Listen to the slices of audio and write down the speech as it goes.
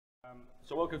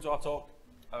So welcome to our talk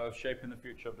of shaping the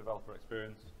future of developer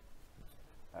experience.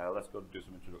 Let's go do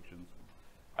some introductions.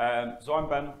 So I'm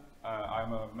Ben.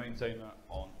 I'm a maintainer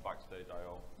on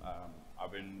Backstage.io.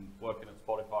 I've been working at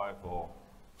Spotify for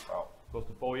about close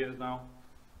to 4 years now.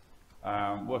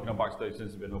 Working on Backstage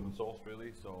since it's been open source,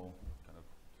 really, so kind of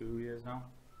 2 years now.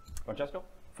 Francesco?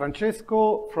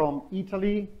 Francesco from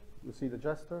Italy. You see the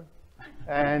gesture.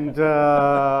 And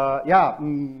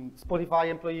Spotify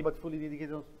employee, but fully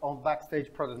dedicated on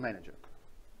Backstage product manager.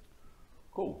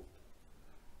 Cool.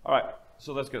 All right,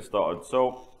 so let's get started.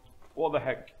 So what the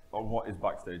heck, or what is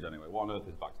Backstage anyway? What on earth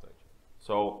is Backstage?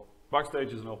 So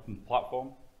Backstage is an open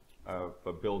platform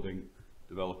for building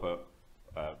developer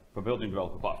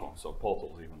platforms, so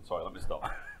portals even. Sorry, let me stop.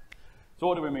 So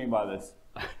what do we mean by this?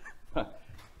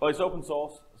 Well, it's open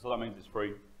source, so that means it's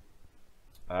free.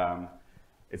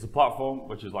 It's a platform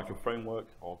which is like a framework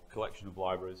or collection of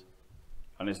libraries,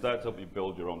 and it's there to help you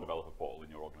build your own developer portal in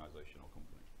your organization or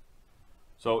company.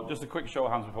 So just a quick show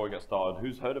of hands before we get started.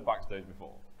 Who's heard of Backstage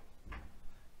before?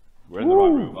 We're in the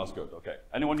right room, that's good, okay.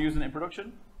 Anyone using it in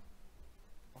production?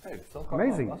 Okay, still quite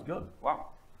amazing. Well. That's good,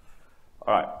 wow.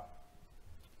 All right,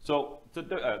 so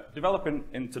developing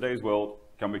in today's world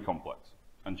can be complex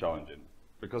and challenging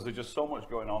because there's just so much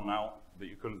going on now that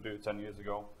you couldn't do 10 years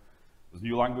ago. There's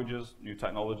new languages, new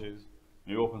technologies,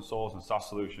 new open source and SaaS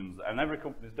solutions, and every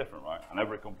company is different, right? And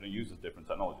every company uses different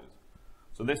technologies.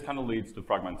 So this kind of leads to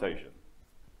fragmentation.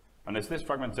 And it's this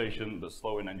fragmentation that's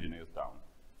slowing engineers down.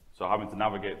 So having to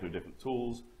navigate through different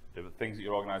tools, different things that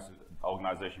your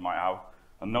organization might have,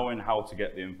 and knowing how to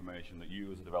get the information that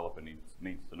you as a developer needs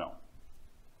to know.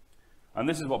 And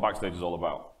this is what Backstage is all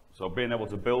about. So being able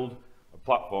to build a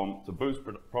platform to boost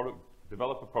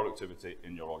developer productivity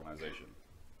in your organization.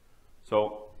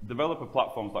 So developer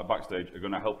platforms like Backstage are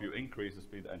going to help you increase the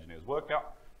speed that engineers work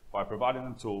at by providing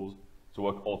them tools to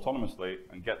work autonomously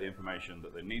and get the information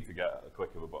that they need to get at a click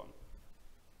of a button.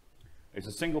 It's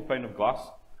a single pane of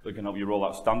glass that can help you roll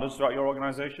out standards throughout your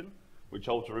organization, which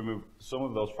help to remove some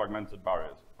of those fragmented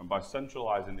barriers. And by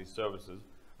centralizing these services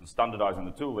and standardizing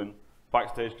the tooling,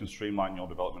 Backstage can streamline your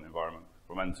development environment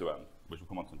from end to end, which we'll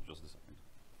come on to in just a second.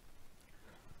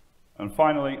 And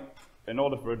finally, in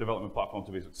order for a development platform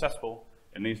to be successful,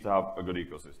 it needs to have a good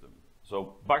ecosystem.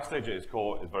 So Backstage at its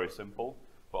core is very simple,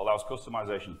 but allows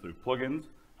customization through plugins,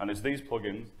 and it's these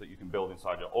plugins that you can build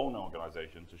inside your own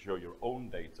organization to show your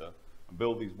own data and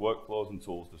build these workflows and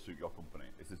tools to suit your company.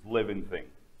 It's this living thing.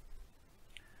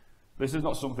 This is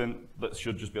not something that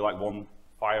should just be like one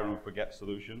fire and forget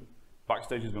solution.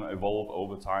 Backstage is going to evolve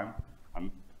over time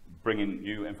and bring in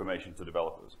new information to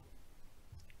developers.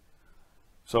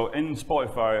 So in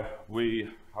Spotify, we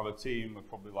have a team of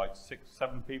probably like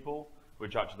 6-7 people,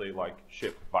 which actually like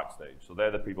ship Backstage. So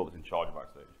they're the people that's in charge of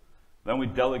Backstage. Then we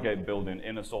delegate building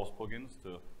inner source plugins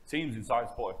to teams inside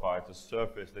Spotify to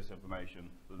surface this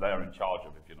information that they're in charge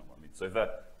of, if you know what I mean. So if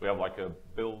we have like a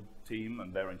build team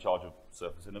and they're in charge of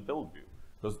surfacing a build view,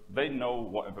 because they know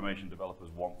what information developers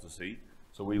want to see,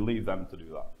 so we leave them to do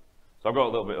that. So I've got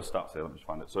a little bit of stats here, let me just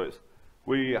find it. So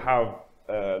we have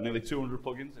nearly 200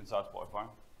 plugins inside Spotify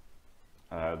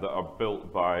that are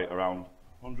built by around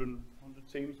 100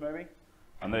 teams maybe,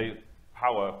 and they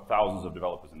power thousands of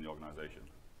developers in the organization.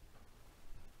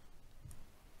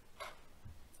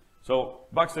 So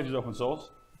Backstage is open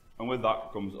source, and with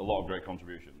that comes a lot of great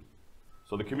contributions.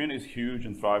 So the community is huge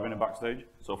and thriving in Backstage.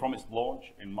 So from its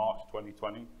launch in March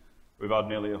 2020, we've had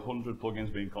nearly 100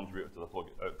 plugins being contributed to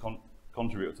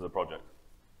the project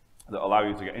that allow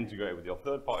you to get integrated with your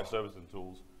third-party services and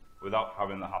tools without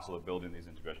having the hassle of building these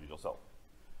integrations yourself.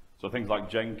 So things like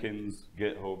Jenkins,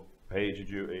 GitHub,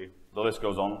 PagerDuty, the list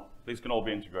goes on. These can all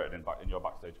be integrated in your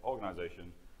Backstage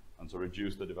organization and to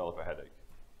reduce the developer headache.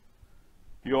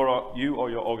 You or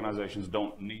your organizations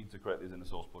don't need to create these inner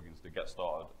source plugins to get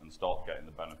started and start getting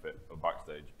the benefit of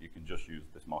Backstage. You can just use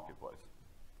this marketplace.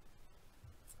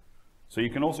 So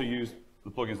you can also use the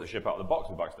plugins that ship out of the box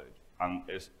with Backstage, and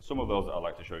it's some of those that I'd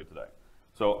like to show you today.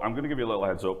 So I'm going to give you a little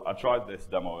heads up. I tried this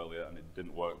demo earlier and it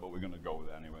didn't work, but we're going to go with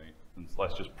it anyway. And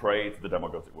let's just pray to the demo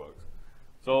goes it works.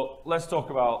 So let's talk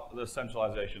about the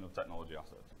centralization of technology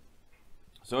assets.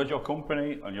 So as your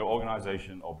company and your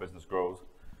organization or business grows,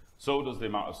 so does the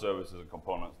amount of services and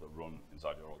components that run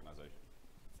inside your organization.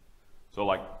 So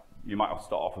like you might have to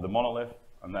start off with a monolith,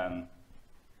 and then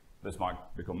this might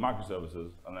become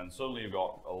microservices, and then suddenly you've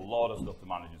got a lot of stuff to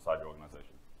manage inside your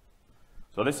organization.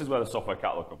 So this is where the software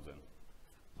catalog comes in.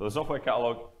 So the software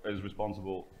catalog is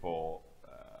responsible for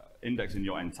indexing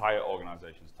your entire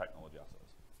organization's technology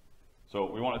assets.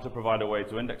 So we wanted to provide a way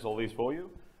to index all these for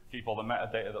you, keep all the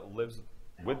metadata that lives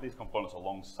with these components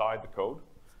alongside the code,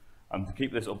 and to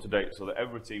keep this up to date so that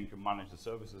every team can manage the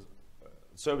services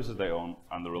they own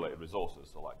and the related resources,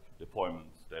 so like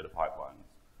deployments, data pipelines,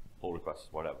 pull requests,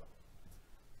 whatever.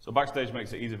 So Backstage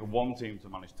makes it easy for one team to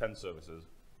manage 10 services,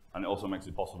 and it also makes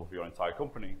it possible for your entire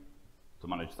company to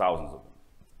manage thousands of them.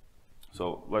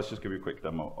 So let's just give you a quick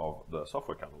demo of the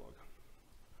software catalog.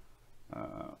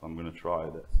 I'm going to try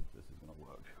this. This is going to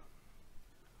work.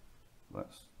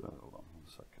 Let's hold on 1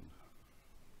 second.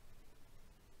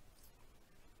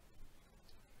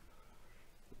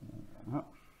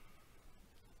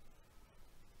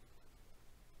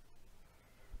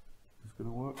 Is it going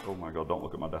to work? Oh my God! Don't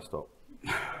look at my desktop.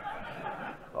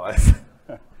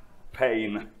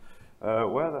 Pain.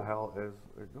 Where the hell is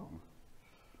it gone?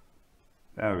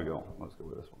 There we go. Let's go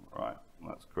with this one. All right.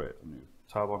 Let's create a new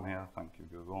tab on here. Thank you,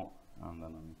 Google. And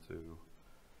then I need to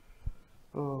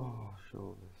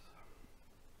show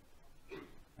this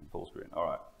in full screen. All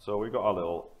right. So we've got our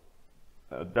little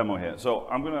demo here. So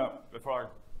I'm gonna, before I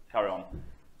carry on,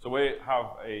 so we have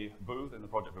a booth in the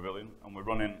Project Pavilion, and we're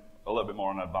running a little bit more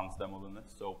on an advanced demo than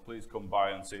this. So please come by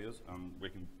and see us, and we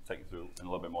can take you through in a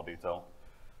little bit more detail.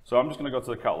 So I'm just going to go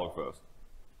to the catalog first.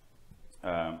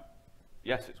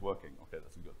 Yes, it's working. Okay,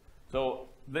 that's good. So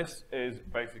this is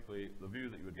basically the view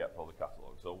that you would get for the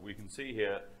catalog. So we can see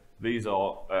here, these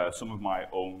are some of my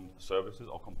own services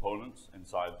or components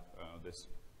inside this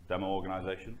demo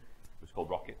organization, which is called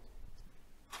Rocket.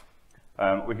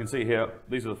 We can see here,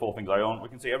 these are the 4 things I own. We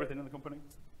can see everything in the company.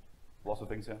 Lots of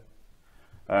things here.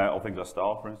 Or things I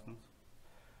star, for instance.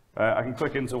 I can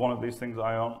click into one of these things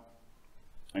I own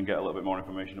and get a little bit more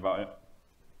information about it.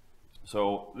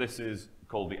 So this is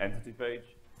called the entity page.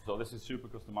 So this is super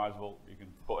customizable. You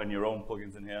can put in your own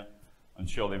plugins in here and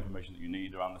show the information that you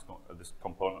need around this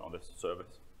component or this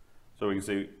service. So we can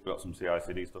see we've got some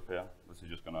CI/CD stuff here. This is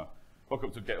just going to hook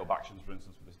up to GitHub Actions, for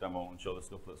instance, for this demo and show the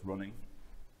stuff that's running.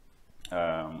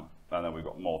 And then we've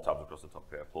got more tabs across the top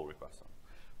here, pull requests and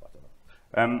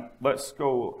whatever. Let's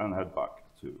go and head back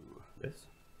to this.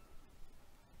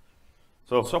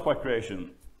 So software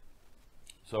creation.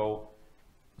 So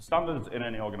standards in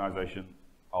any organization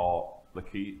are the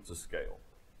key to scale.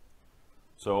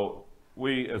 So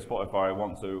we as Spotify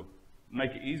want to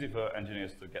make it easy for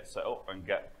engineers to get set up and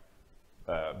get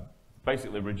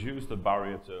basically reduce the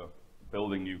barrier to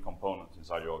building new components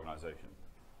inside your organization.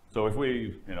 So if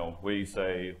we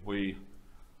say we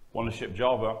want to ship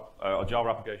Java, or Java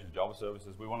applications, Java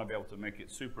services, we want to be able to make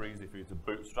it super easy for you to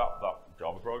bootstrap that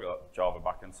Java program, Java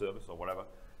backend service or whatever,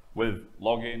 with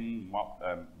login,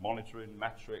 monitoring,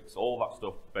 metrics, all that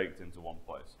stuff baked into one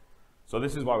place. So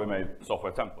this is why we made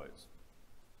software templates.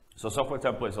 So software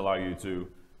templates allow you to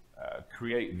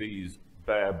create these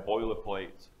bare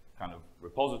boilerplate kind of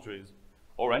repositories,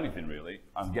 or anything really,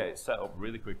 and get it set up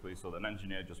really quickly so that an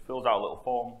engineer just fills out a little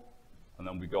form, and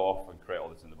then we go off and create all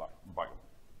this in the background.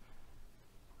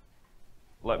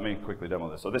 Let me quickly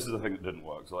demo this. So this is the thing that didn't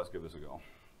work, so let's give this a go.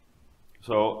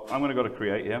 So I'm going to go to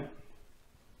create here,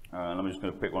 and I'm just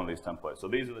going to pick one of these templates. So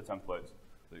these are the templates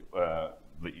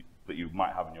that you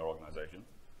might have in your organization.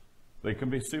 They can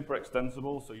be super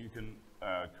extensible, so you can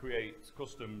create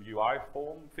custom UI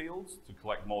form fields to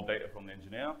collect more data from the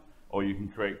engineer, or you can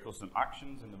create custom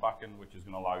actions in the backend, which is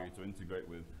going to allow you to integrate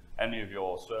with any of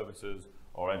your services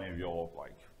or any of your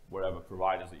wherever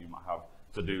providers that you might have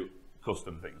to do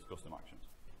custom things, custom actions.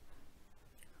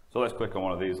 So let's click on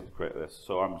one of these and create this.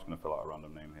 So I'm just going to fill out a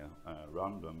random name here,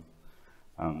 random,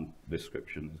 and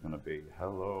description is going to be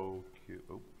hello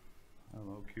Qcon.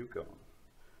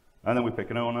 And then we pick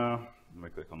an owner, and we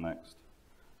click on next.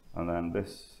 And then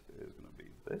this is going to be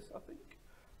this, I think.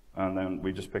 And then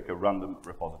we just pick a random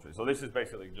repository. So this is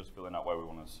basically just filling out where we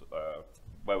want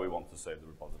to save the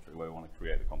repository, where we want to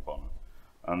create the component.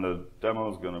 And the demo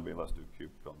is going to be, let's do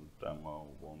KubeCon demo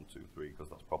 1, 2, 3, because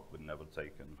that's probably never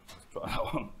taken. Let's try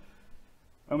that one.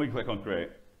 And we click on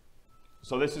create.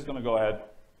 So this is going to go ahead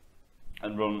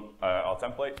and run our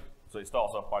template. So it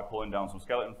starts off by pulling down some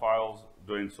skeleton files,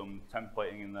 doing some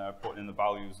templating in there, putting in the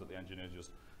values that the engineer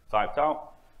just typed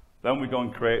out. Then we go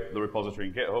and create the repository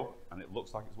in GitHub, and it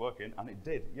looks like it's working, and it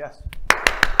did, yes.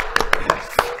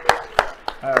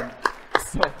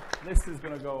 So this is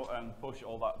going to go and push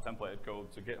all that templated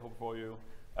code to GitHub for you.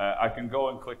 I can go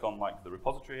and click on the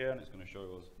repository here, and it's going to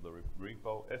show us the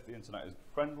repo. If the internet is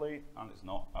friendly, and it's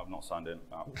not, I've not signed in.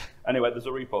 No. Anyway, there's a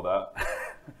repo there.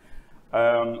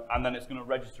 And then it's going to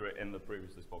register it in the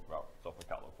previously spoke about software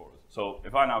catalog for us. So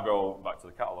if I now go back to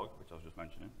the catalog, which I was just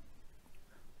mentioning,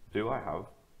 do I have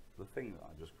the thing that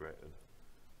I just created?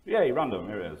 Yay, random,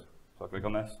 here it is. So I click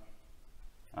on this,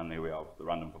 and here we have the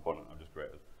random component I've just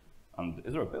created. And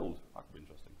is there a build? That could be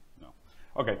interesting. No.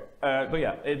 Okay, but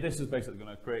yeah, this is basically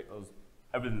going to create us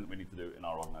everything that we need to do in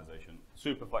our organization.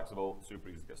 Super flexible, super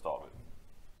easy to get started with.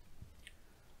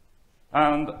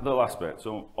 And the last bit,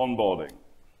 so onboarding.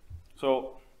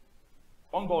 So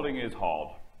onboarding is hard,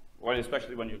 right?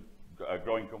 Especially when you're a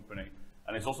growing company,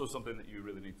 and it's also something that you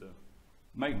really need to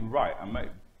make right and make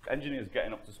engineers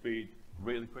getting up to speed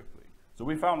really quickly. So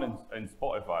we found in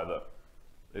Spotify that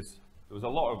there was a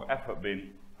lot of effort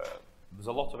there's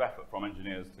a lot of effort from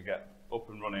engineers to get up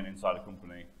and running inside a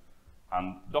company,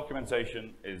 and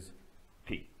documentation is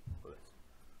key for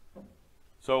this.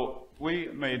 So we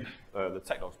made the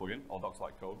TechDocs plugin, or Docs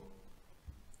Like Code,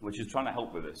 which is trying to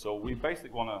help with this. So we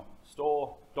basically want to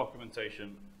store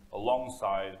documentation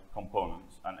alongside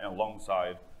components and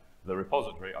alongside the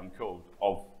repository and code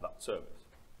of that service.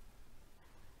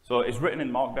 So it's written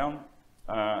in Markdown,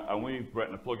 and we've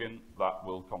written a plugin that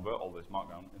will convert all this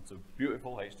Markdown into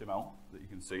beautiful HTML that you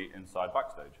can see inside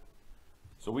Backstage.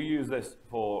 So we use this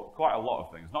for quite a lot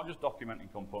of things, not just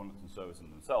documenting components and services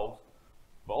themselves,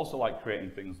 but also like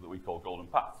creating things that we call golden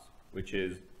paths, which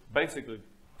is basically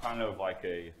kind of like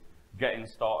a getting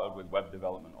started with web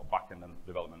development or backend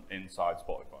development inside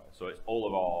Spotify. So it's all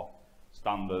of our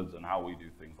standards and how we do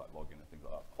things like login and things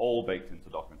like that, all baked into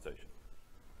documentation.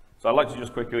 So I'd like to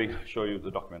just quickly show you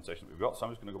the documentation that we've got. So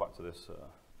I'm just going to go back to this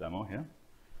demo here.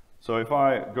 So if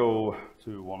I go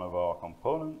to one of our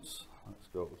components, let's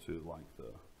go to like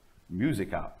the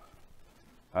music app,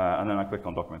 and then I click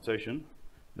on documentation.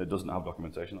 It doesn't have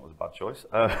documentation, that was a bad choice.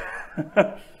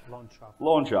 Launch app.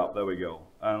 Launch app, there we go.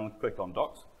 And click on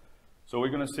docs. So we're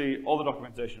going to see all the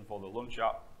documentation for the launch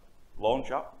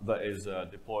app that is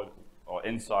deployed or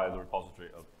inside the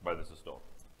repository of where this is stored.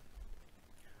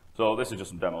 So this is just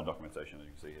some demo documentation, as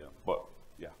you can see here. But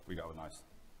yeah, we got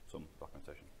some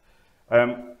documentation.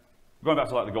 Going back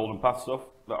to like the golden path stuff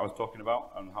that I was talking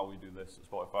about and how we do this at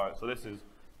Spotify. So this is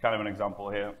kind of an example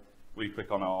here. We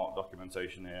click on our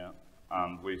documentation here,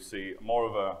 and we see more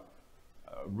of a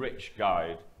rich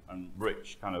guide and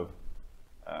rich kind of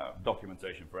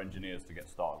documentation for engineers to get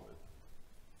started with.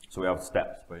 So we have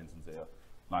steps, for instance, here,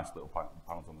 nice little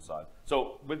panels on the side.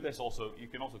 So with this also, you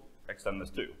can also extend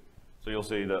this too. So you'll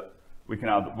see that we can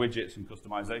add widgets and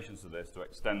customizations to this to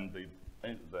extend the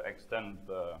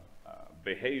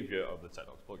behavior of the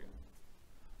TechDocs plugin.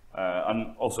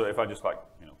 And also, if I just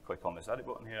click on this edit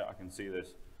button here, I can see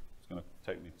this. It's going to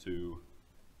take me to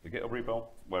the GitHub repo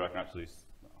where I can actually.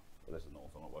 No, this is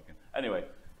also not working. Anyway,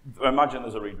 imagine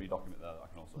there's a README document there that I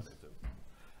can also edit to.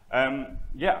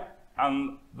 Yeah,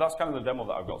 and that's kind of the demo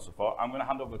that I've got so far. I'm going to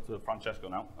hand over to Francesco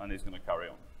now, and he's going to carry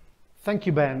on. Thank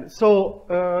you, Ben.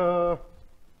 So,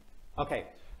 okay.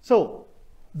 So,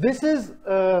 this is,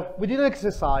 we did an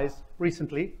exercise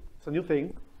recently, it's a new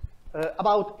thing,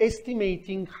 about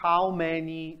estimating how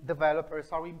many developers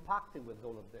are impacted with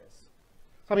all of this.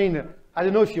 So, I mean, I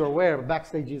don't know if you're aware, but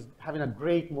Backstage is having a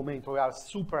great momentum. We are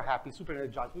super happy, super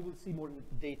energized. We will see more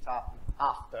data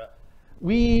after.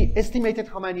 We estimated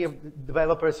how many of the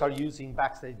developers are using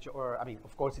Backstage, or, I mean,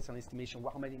 of course, it's an estimation,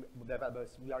 how many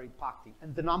developers we are impacting.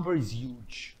 And the number is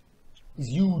huge. It's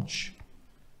huge.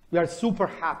 We are super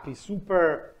happy,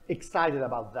 super excited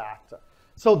about that.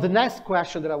 So the next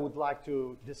question that I would like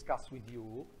to discuss with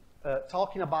you,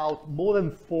 talking about more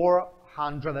than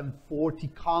 440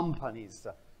 companies.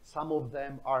 Some of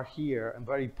them are here. I'm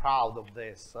very proud of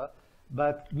this.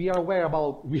 But we are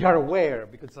aware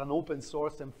because it's an open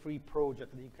source and free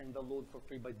project that you can download for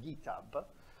free by GitHub,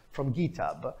 from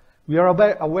GitHub. We are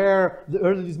aware that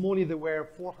early this morning there were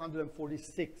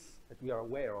 446 that we are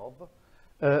aware of,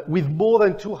 with more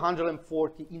than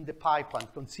 240 in the pipeline,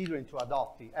 considering to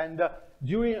adopt it. And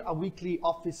during a weekly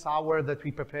office hour that we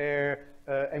prepare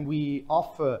and we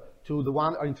offer to the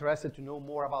one who are interested to know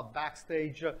more about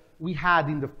Backstage, we had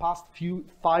in the past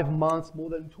 5 months more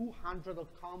than 200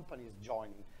 companies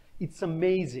joining. It's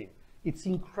amazing. It's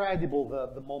incredible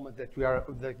the moment that we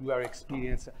are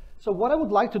experiencing. So what I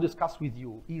would like to discuss with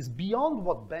you is beyond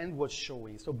what Ben was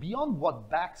showing, so beyond what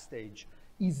Backstage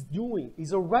is doing,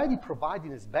 is already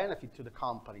providing as benefit to the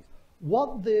companies.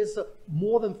 What these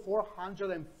more than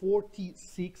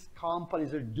 446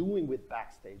 companies are doing with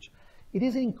Backstage. It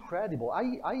is incredible.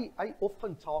 I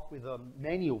often talk with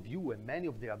many of you and many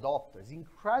of the adopters.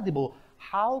 Incredible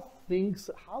how these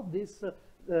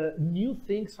new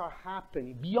things are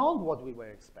happening beyond what we were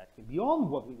expecting, beyond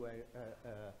what we were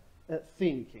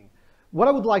thinking. What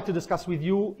I would like to discuss with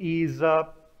you is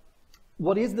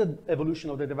what is the evolution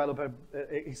of the developer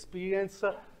experience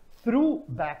through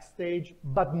Backstage,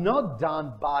 but not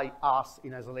done by us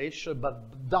in isolation,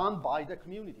 but done by the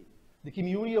community. The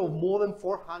community of more than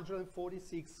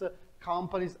 446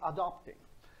 companies adopting.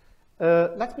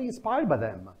 let's be inspired by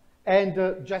them.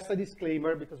 And just a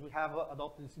disclaimer, because we have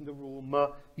adopters in the room,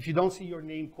 if you don't see your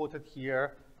name quoted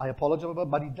here, I apologize,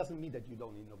 but it doesn't mean that you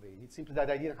don't innovate. It's simply that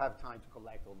I didn't have time to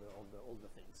collect all the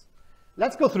things.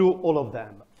 Let's go through all of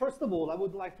them. First of all, I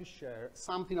would like to share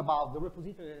something about the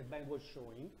repository that Ben was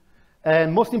showing,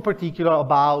 and most in particular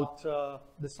about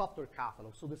the software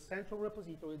catalog. So the central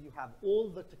repository, you have all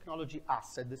the technology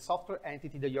asset, the software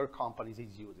entity that your company is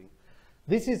using.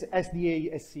 This is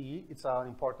SDA SE, it's an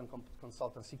important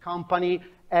consultancy company,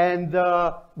 and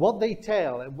what they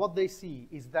tell and what they see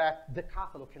is that the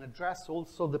catalog can address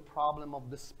also the problem of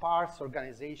the sparse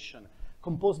organization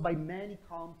composed by many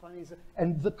companies,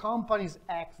 and the company's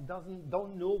X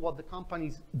don't know what the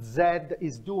company's Z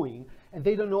is doing, and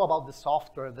they don't know about the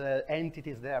software, the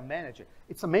entities they are managing.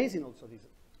 It's amazing also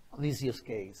this use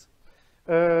case.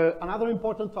 Another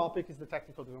important topic is the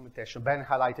technical documentation. Ben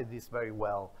highlighted this very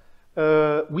well.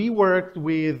 We worked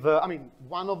with,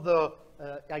 one of the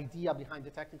idea behind the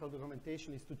technical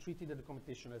documentation is to treat the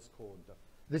documentation as code.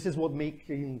 This is what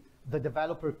making the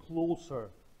developer closer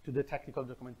to the technical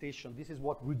documentation. This is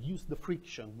what reduced the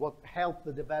friction, what helped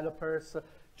the developers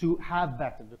to have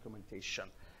better documentation.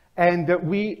 And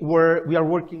we are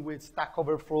working with Stack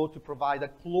Overflow to provide a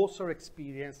closer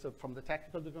experience from the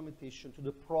technical documentation to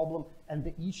the problem and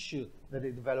the issue that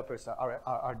the developers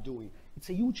are doing. It's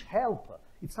a huge help.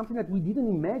 It's something that we didn't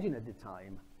imagine at the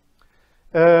time.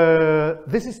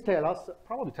 This is TELUS.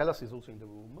 Probably TELUS is also in the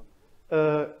room.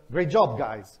 Great job,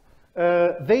 guys.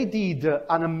 They did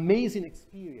an amazing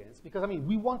experience because,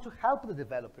 we want to help the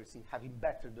developers in having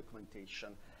better documentation,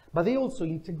 but they also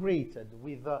integrated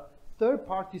with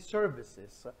third-party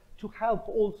services to help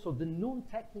also the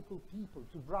non-technical people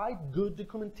to write good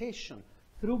documentation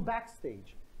through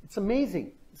Backstage. It's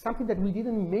amazing. It's something that we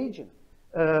didn't imagine.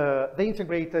 They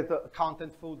integrated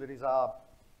Content Flow, that is a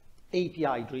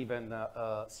API-driven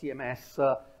CMS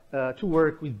to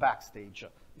work with Backstage.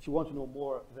 If you want to know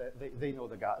more,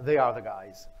 they are the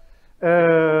guys.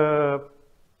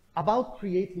 About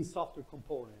creating software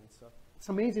components, it's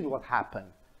amazing what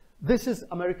happened. This is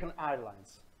American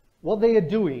Airlines. What they are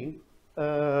doing,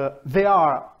 they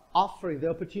are offering the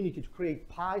opportunity to create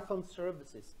Python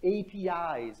services,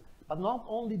 APIs, but not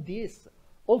only this,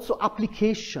 also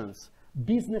applications,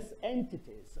 business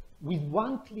entities, with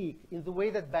one click in the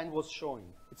way that Ben was showing.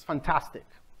 It's fantastic.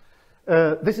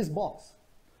 This is Box.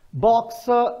 Box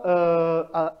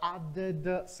added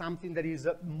something that is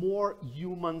more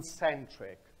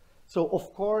human-centric. So,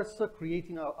 of course,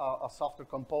 creating a software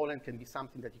component can be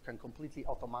something that you can completely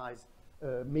automate,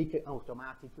 make it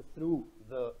automatic through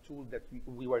the tool that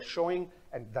we were showing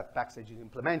and that Backstage is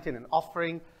implementing and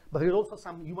offering. But there's also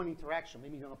some human interaction,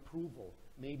 maybe an approval,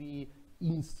 maybe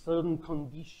in certain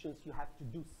conditions you have to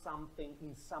do something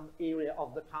in some area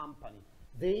of the company.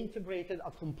 They integrated a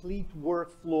complete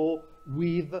workflow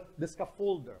with the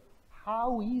scaffolder.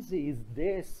 How easy is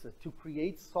this to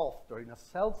create software in a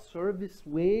self-service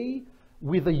way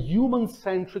with a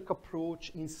human-centric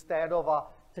approach instead of a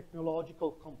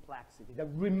technological complexity that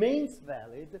remains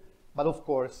valid, but of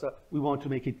course, we want to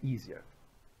make it easier.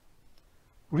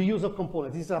 Reuse of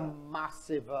components. This is a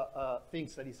massive thing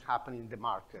that is happening in the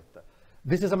market.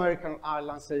 This is American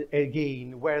Airlines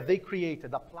again, where they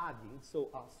created a plugin, so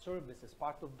a service as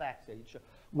part of Backstage,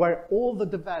 where all the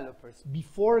developers,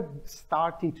 before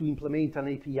starting to implement an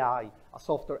API, a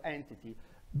software entity,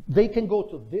 they can go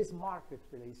to this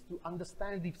marketplace to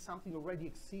understand if something already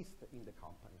exists in the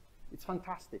company. It's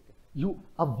fantastic. You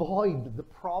avoid the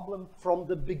problem from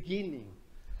the beginning.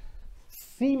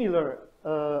 Similar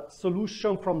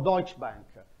solution from Deutsche Bank.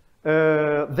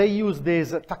 They use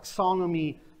this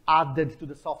taxonomy added to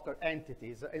the software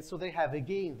entities. And so they have,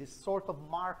 again, this sort of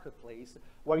marketplace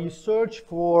where you search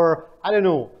for, I don't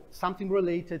know, something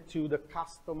related to the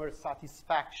customer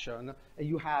satisfaction, and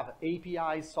you have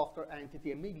API, software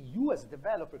entity, and maybe you as a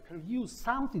developer can use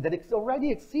something that is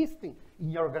already existing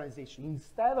in your organization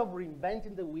instead of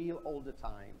reinventing the wheel all the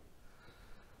time.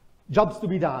 Jobs to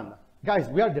be done. Guys,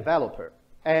 we are developer.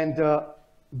 And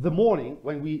the morning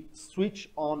when we switch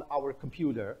on our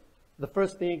computer, the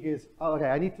first thing is, okay,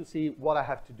 I need to see what I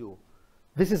have to do.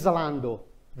 This is Zalando.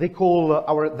 They call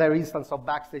their instance of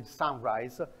Backstage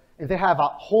Sunrise, and they have a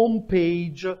home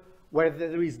page where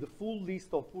there is the full list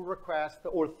of pull requests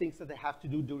or things that they have to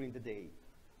do during the day.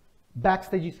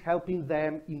 Backstage is helping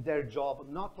them in their job,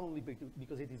 not only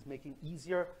because it is making it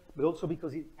easier, but also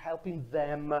because it's helping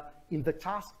them in the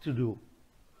task to do.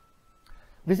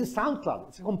 This is SoundCloud.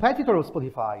 It's a competitor of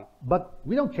Spotify, but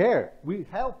we don't care. We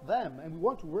help them, and we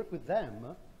want to work with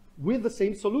them with the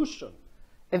same solution.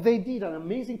 And they did an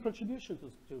amazing contribution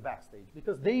to Backstage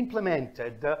because they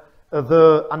implemented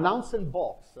the announcement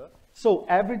box. So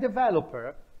every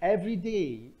developer, every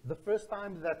day, the first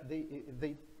time that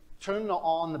they turn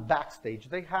on Backstage,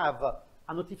 they have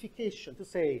a notification to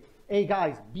say, hey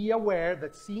guys, be aware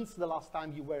that since the last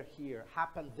time you were here,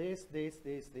 happened this, this,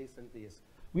 this, this, and this.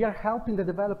 We are helping the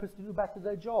developers to do back to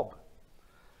their job.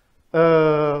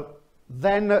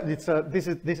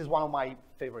 This is one of my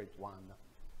favorite ones.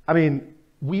 I mean,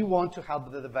 we want to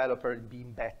help the developer in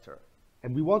being better.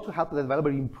 And we want to help the developer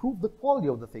improve the quality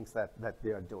of the things that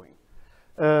they are doing.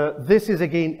 This is,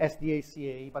 again,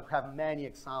 SDACA, but we have many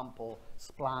examples,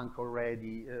 Splunk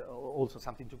already, also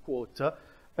something to quote.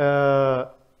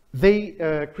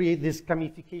 They create this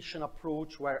gamification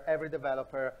approach where every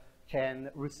developer can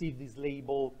receive this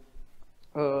label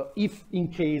if in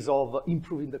case of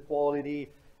improving the quality.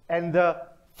 And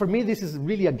for me, this is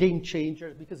really a game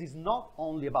changer because it's not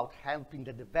only about helping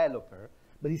the developer,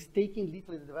 but it's taking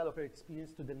literally the developer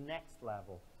experience to the next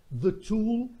level. The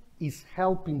tool is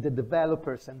helping the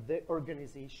developers and the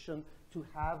organization to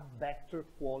have better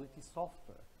quality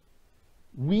software.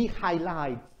 We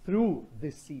highlight through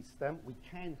this system, we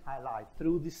can highlight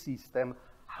through this system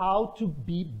how to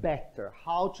be better,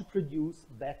 how to produce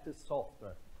better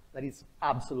software. That is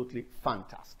absolutely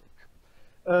fantastic.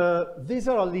 These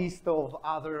are a list of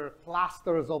other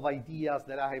clusters of ideas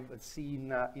that I have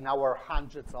seen in our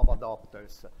hundreds of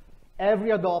adopters. Every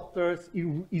adopter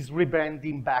is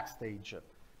rebranding Backstage.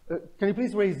 Can you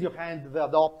please raise your hand, the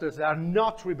adopters that are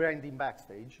not rebranding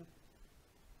Backstage?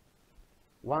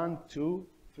 1, 2,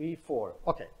 3, 4.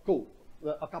 Okay, cool.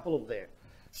 A couple of there.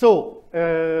 So,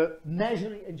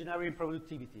 measuring engineering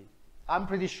productivity. I'm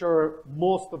pretty sure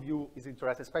most of you is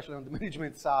interested, especially on the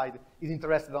management side, is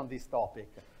interested on this topic.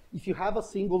 If you have a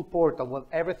single portal where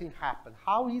everything happens,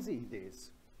 how easy it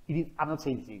is? I'm not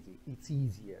saying it's easy, it's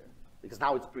easier, because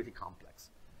now it's pretty complex.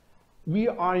 We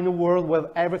are in a world where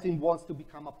everything wants to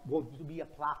be a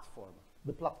platform.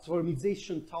 The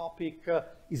platformization topic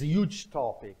is a huge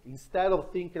topic. Instead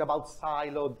of thinking about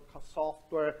siloed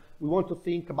software, we want to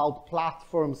think about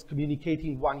platforms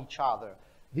communicating one each other.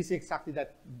 This is exactly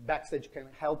that Backstage can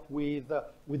help with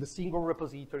a single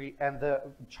repository and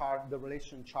the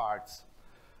relation charts.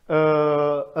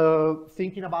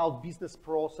 Thinking about business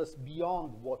process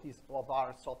beyond what is of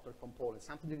our software components,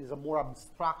 something that is a more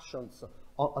abstraction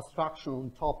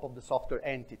on top of the software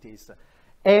entities.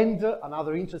 And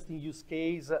another interesting use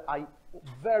case, I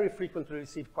very frequently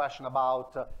receive questions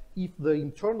about if the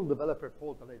internal developer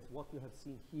portal, is what you have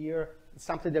seen here, is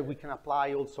something that we can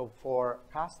apply also for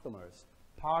customers,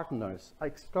 partners,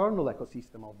 external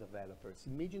ecosystem of developers.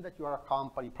 Imagine that you are a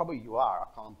company, probably you are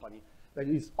a company, that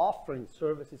is offering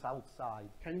services outside.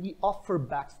 Can we offer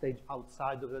Backstage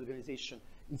outside of the organization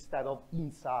instead of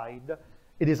inside?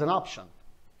 It is an option.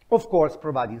 Of course,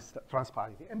 providing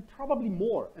transparency, and probably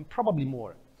more,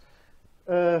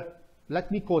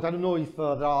 Let me quote, I don't know if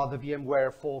there are the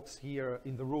VMware folks here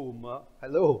in the room.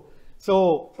 Hello.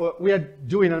 So we are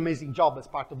doing an amazing job as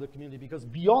part of the community because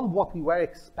beyond what we were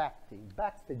expecting,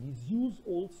 Backstage is used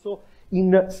also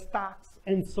in stacks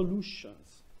and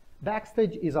solutions.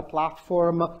 Backstage is a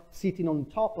platform sitting on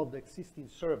top of the existing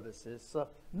services,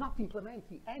 not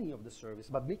implementing any of the service,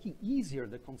 but making easier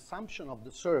the consumption of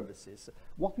the services.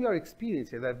 What we are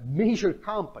experiencing, that major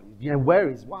companies,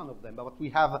 VMware is one of them, but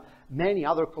we have many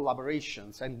other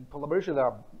collaborations, and collaborations that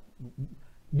are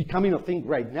becoming a thing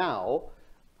right now,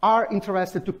 are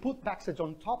interested to put Backstage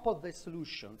on top of the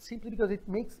solution simply because it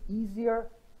makes easier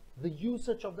the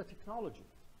usage of the technology.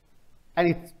 And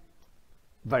it's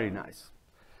very nice.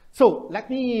 So let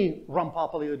me ramp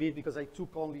up a little bit because I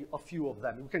took only a few of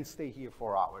them. We can stay here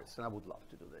for hours, and I would love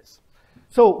to do this.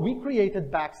 So we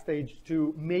created Backstage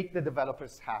to make the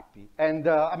developers happy. And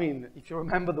I mean, if you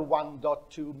remember the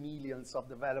 1.2 million of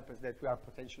developers that we are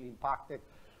potentially impacted,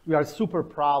 we are super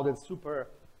proud and super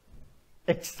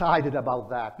excited about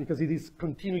that because it is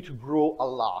continuing to grow a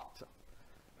lot.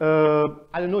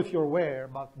 I don't know if you're aware,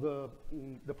 but the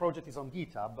project is on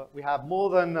GitHub. We have more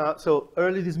than, so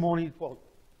early this morning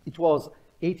it was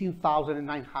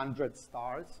 18,900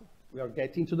 stars. We are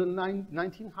getting to the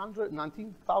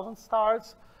 19,000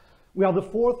 stars. We are the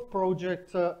fourth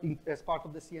project as part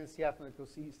of the CNCF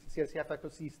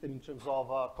ecosystem in terms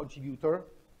of contributor,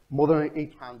 more than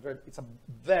 800. It's a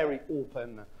very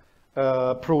open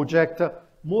project.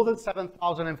 More than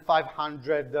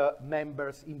 7,500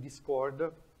 members in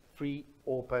Discord, free,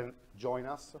 open, join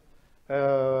us.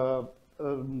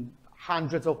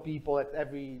 Hundreds of people at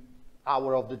every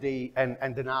hour of the day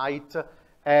and the night.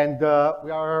 And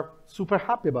we are super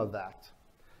happy about that.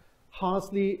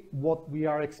 honestly, what we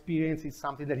are experiencing is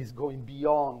something that is going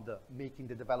beyond making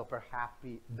the developer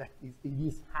happy. It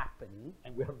is happening,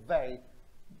 and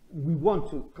we want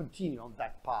to continue on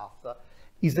that path.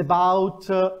 Is about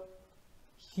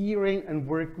hearing and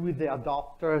working with the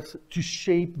adopters to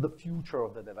shape the future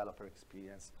of the developer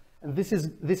experience. And this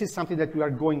is something that we are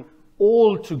going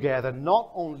all together,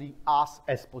 not only us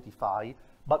as Spotify,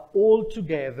 but all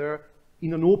together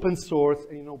in an open source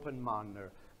and in an open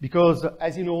manner. Because,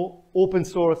 as you know, open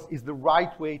source is the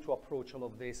right way to approach all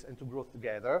of this and to grow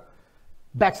together.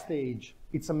 Backstage,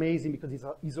 it's amazing because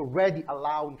it's already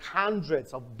allowing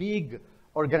hundreds of big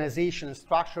organizations,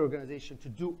 structured organizations to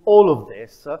do all of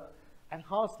this. And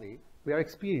honestly, we are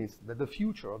experiencing that the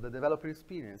future of the developer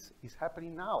experience is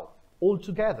happening now, all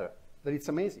together, that it's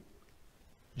amazing.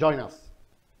 Join us.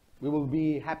 We will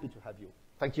be happy to have you.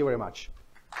 Thank you very much.